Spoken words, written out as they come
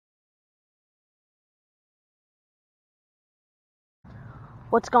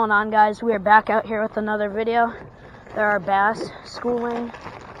What's going on, guys? We are back out here with another video. There are bass schooling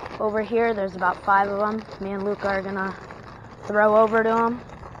over here. There's about 5 of them. Me and Luca are gonna throw over to them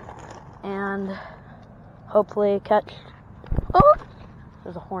and hopefully catch, oh,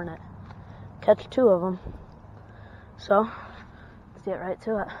 there's a hornet, catch 2 of them. So let's get right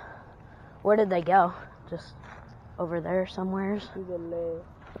to it. Where did they go? Just over there somewheres.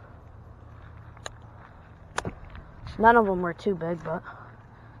 None of them were too big, but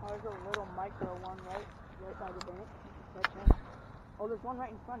there's a little micro one right by the bank. Right there. Oh, there's one right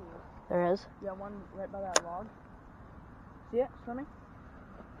in front of you. there is? Yeah, one right by that log. See it swimming?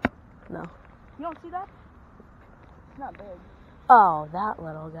 No. You don't see that? It's not big. Oh, that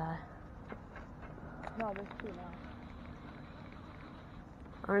little guy. No, there's 2 now.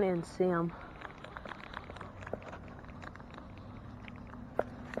 I don't even see him.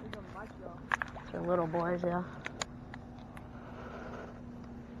 There's a micro. They're little boys, yeah.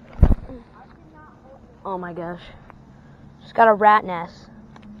 Oh my gosh. Just got a rat nest.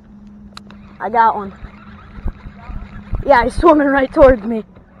 I got one. Yeah, he's swimming right towards me.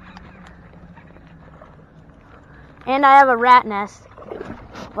 And I have a rat nest,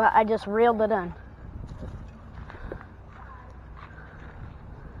 but I just reeled it in.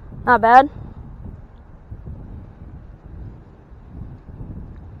 Not bad.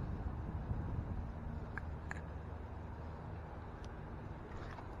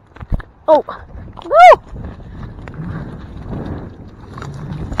 Oh! Woo!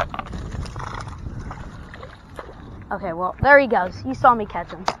 Okay, well, there he goes. He saw me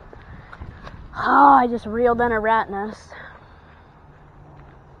catch him. Oh, I just reeled in a rat nest.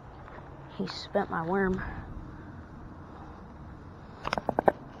 He spent my worm.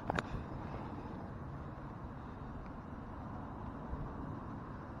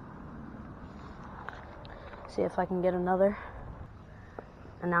 See if I can get another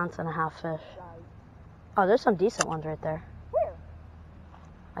 1.5 ounce fish. Oh, there's some decent ones right there. Where?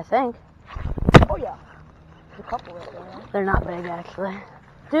 I think. Oh yeah. There's a couple right there. Right? They're not big, actually.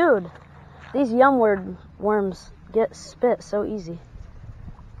 Dude, these young worms get spit so easy.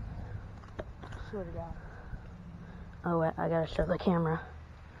 Swear to God. Oh, wait, I gotta show the camera.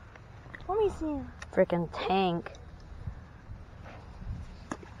 Let me see. Freaking tank.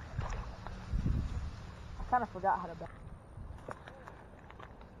 I kind of forgot how to bet.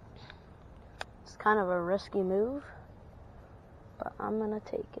 It's kind of a risky move, but I'm gonna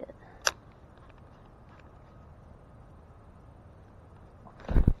take it.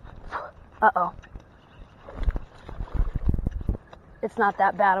 Uh-oh. It's not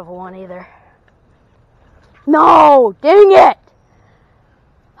that bad of a one either. No! Dang it!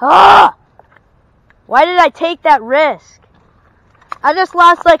 Ah! Why did I take that risk? I just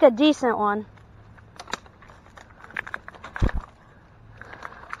lost like a decent one.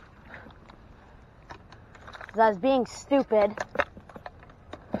 Because I was being stupid.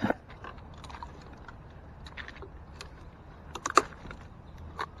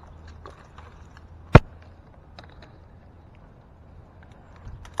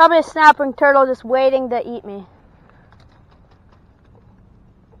 Probably a snapping turtle just waiting to eat me.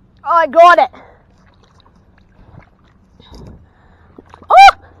 Oh, I got it.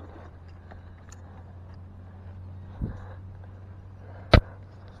 Oh!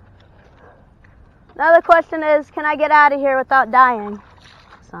 Now the question is, can I get out of here without dying?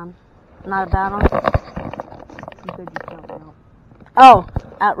 Son, not a bad one. You said you jumped out. Oh,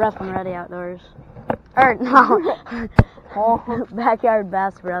 at Rough and Ready Outdoors. Or, no. Backyard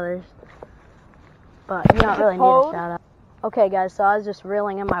Bass Brothers. But you don't really need a shout out. Okay, guys, so I was just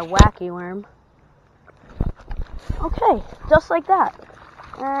reeling in my wacky worm. Okay, just like that.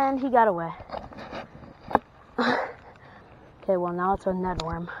 And he got away. Okay, well, now it's a Ned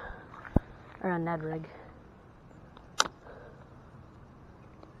worm. Or a Ned rig.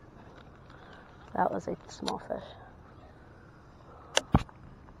 That was a small fish.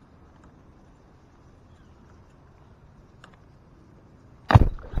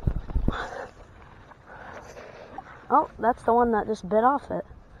 Oh, that's the one that just bit off it.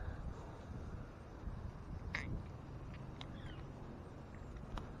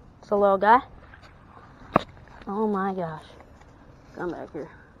 It's a little guy. Oh my gosh. Come back here.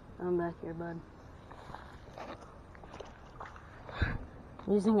 Come back here, bud.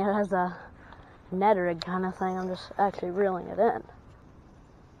 I'm using it as a Ned rig kind of thing. I'm just actually reeling it in.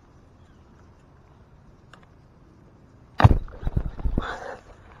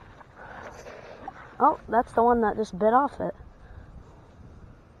 Oh, that's the one that just bit off it.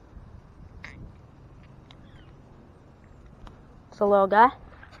 It's a little guy.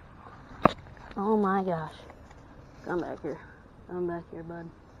 Oh my gosh. Come back here. I'm back here, bud.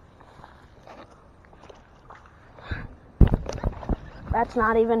 That's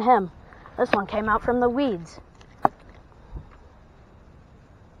not even him. This one came out from the weeds.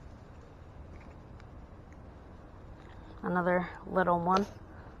 Another little one.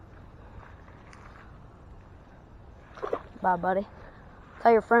 Bye, buddy.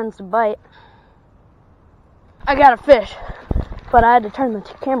 Tell your friends to bite. I got a fish, but I had to turn the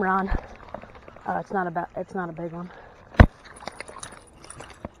camera on. It's not a big one.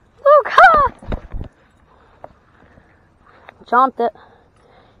 Luca! Chomped it.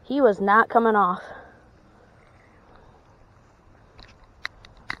 He was not coming off.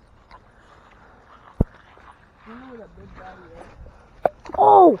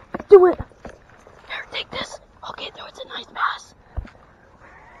 Oh, do it! Here, take this. Okay, there was a nice bass.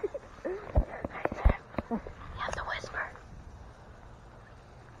 You have to whisper.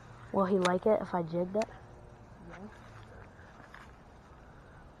 Will he like it if I jigged it? Yeah.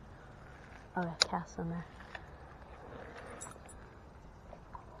 Okay, cast in there.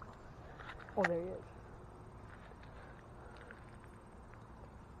 Oh, there he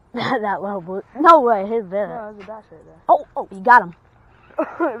is. That little blue. No way, his bit. No, there's a bass right there. Oh, you got him.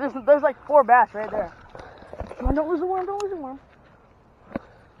 there's like 4 bass right there. Come on, don't lose the worm, don't lose the worm.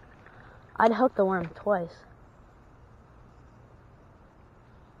 I'd hook the worm twice.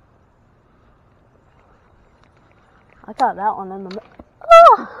 I caught that one in the...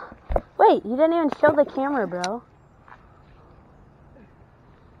 Oh! Wait, you didn't even show the camera, bro.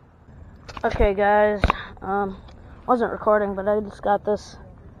 Okay, guys. Wasn't recording, but I just got this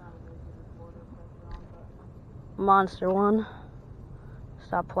monster one.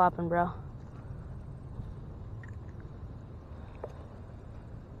 Stop flopping, bro.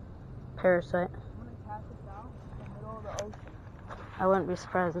 Parasite. I'm gonna cast it down in the middle of the ocean. I wouldn't be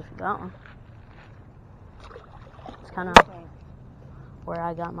surprised if you got one. It's kind of where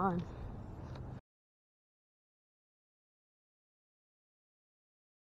I got mine.